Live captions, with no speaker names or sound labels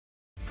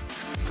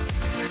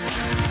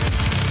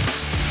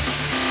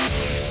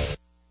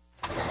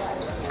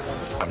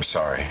I'm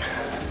sorry.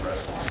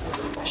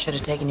 I should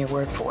have taken your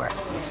word for it.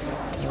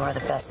 You are the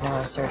best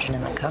neurosurgeon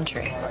in the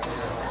country.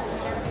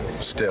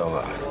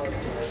 Still,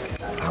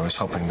 I was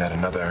hoping that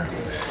another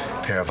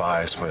pair of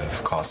eyes would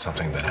have caught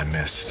something that I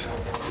missed.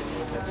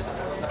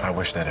 I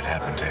wish that had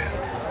happened to you.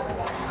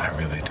 I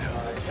really do.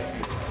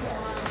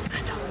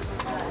 I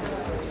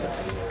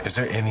know. Is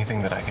there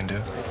anything that I can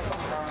do?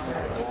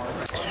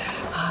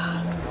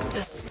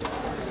 Just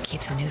keep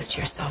the news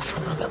to yourself for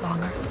a little bit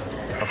longer.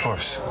 Of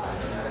course.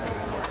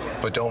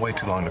 But don't wait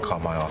too long to call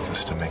my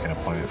office to make an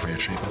appointment for your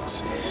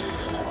treatments.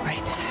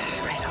 Right.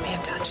 I'll be in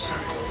touch.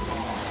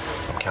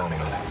 I'm counting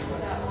on it.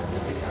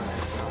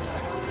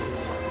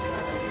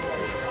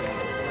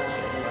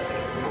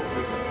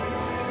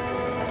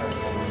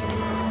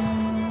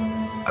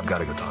 I've got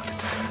to go talk to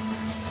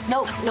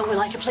Taya. No,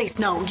 Elijah, please,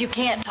 no. You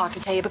can't talk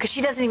to Taya because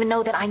she doesn't even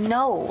know that I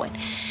know.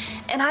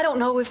 And I don't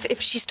know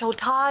if she's told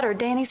Todd or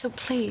Danny, so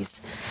please.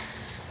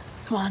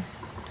 Come on.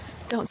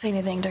 Don't say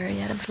anything to her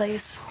yet,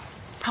 please.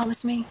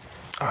 Promise me.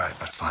 All right,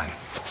 that's fine.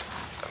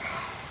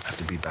 I have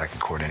to be back in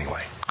court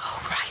anyway.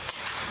 Oh,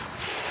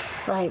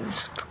 right.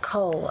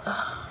 Cole.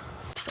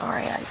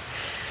 Sorry,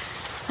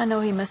 I know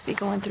he must be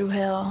going through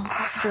hell.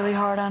 It's really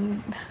hard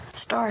on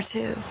Star,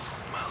 too.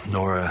 Well,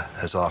 Nora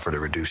has offered a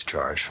reduced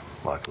charge,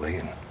 luckily,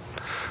 and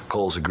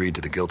Cole's agreed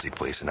to the guilty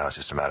plea, so now it's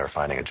just a matter of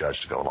finding a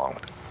judge to go along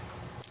with it.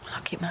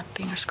 I'll keep my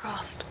fingers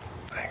crossed.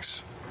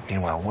 Thanks.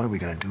 Meanwhile, what are we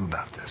going to do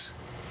about this?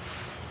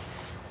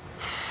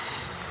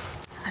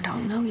 I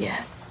don't know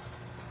yet.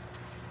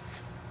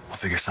 We'll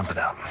figure something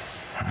out.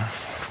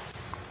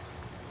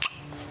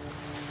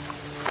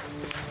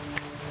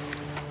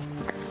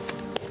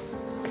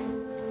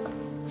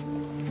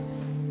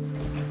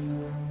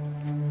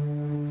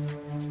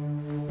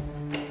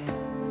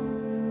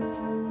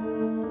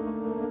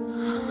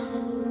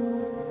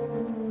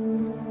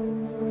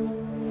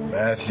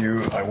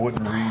 Matthew, I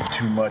wouldn't read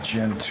too much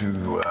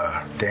into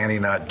Danny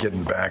not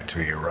getting back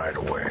to you right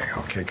away,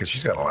 okay? Because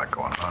she's got a lot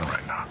going on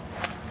right now.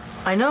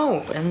 I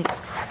know, and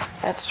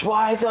that's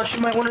why I thought she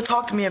might want to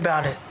talk to me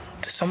about it.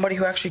 To somebody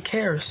who actually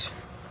cares.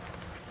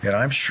 And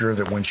I'm sure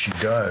that when she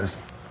does,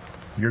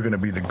 you're going to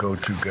be the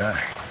go-to guy.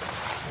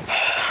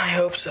 I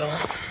hope so.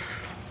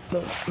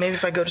 Well, maybe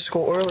if I go to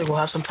school early, we'll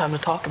have some time to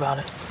talk about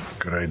it.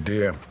 Good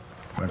idea.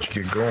 Why don't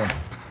you get going?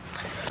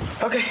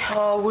 Okay,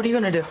 what are you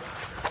going to do?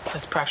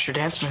 Let's practice your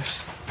dance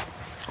moves.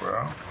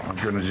 Well, I'm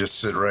going to just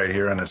sit right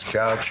here on this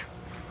couch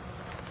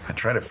and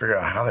try to figure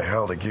out how the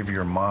hell to give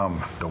your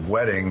mom the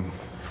wedding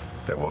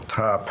that will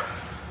top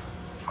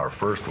our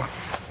first one.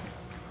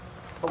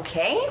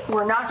 Okay,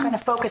 we're not going to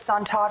focus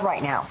on Todd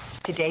right now.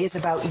 Today is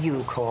about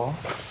you, Cole.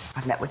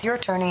 I've met with your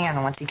attorney,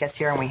 and once he gets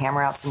here and we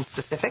hammer out some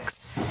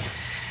specifics,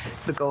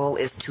 the goal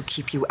is to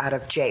keep you out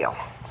of jail,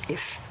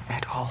 if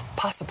at all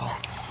possible.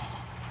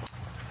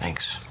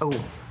 Thanks. Oh,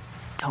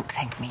 don't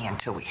thank me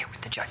until we hear what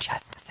the judge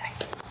has to say.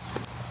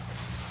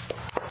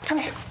 Come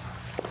here.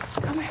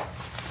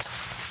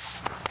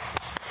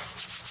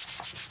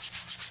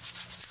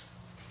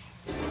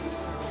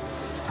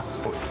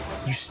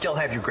 You still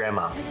have your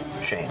grandma,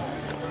 Shane.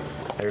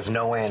 There's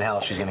no way in hell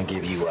she's gonna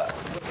give you up.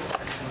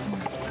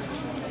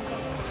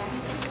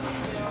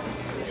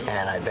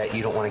 And I bet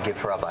you don't want to give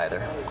her up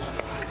either.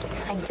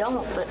 I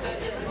don't, but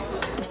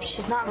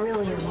she's not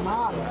really your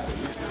mom.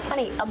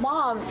 Honey, a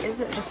mom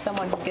isn't just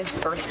someone who gives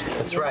birth to you.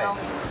 That's you right. know?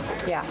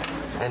 Yeah.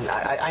 And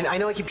I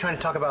know I keep trying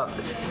to talk about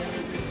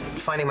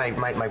finding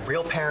my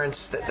real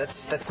parents.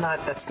 That's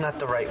not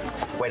the right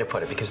way to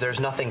put it, because there's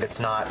nothing that's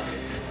not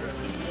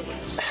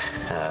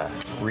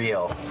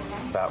real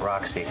about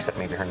Roxy except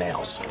maybe her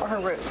nails. Or her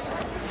roots.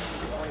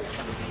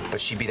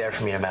 But she'd be there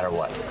for me no matter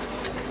what.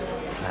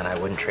 And I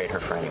wouldn't trade her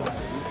for anyone.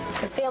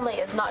 His family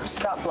is not just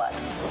about blood.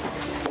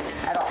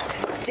 At all.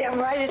 Damn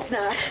right it's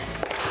not.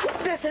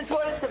 This is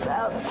what it's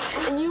about.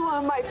 And you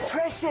are my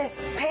precious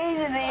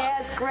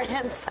pain-in-the-ass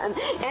grandson.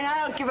 And I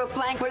don't give a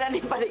blank what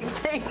anybody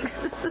thinks.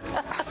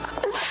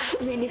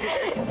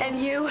 And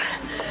you,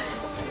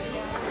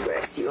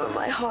 Rex, you are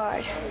my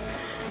heart.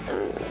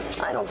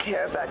 I don't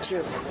care about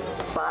your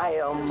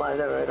bio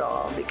mother at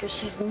all, because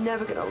she's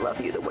never going to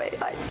love you the way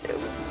I do.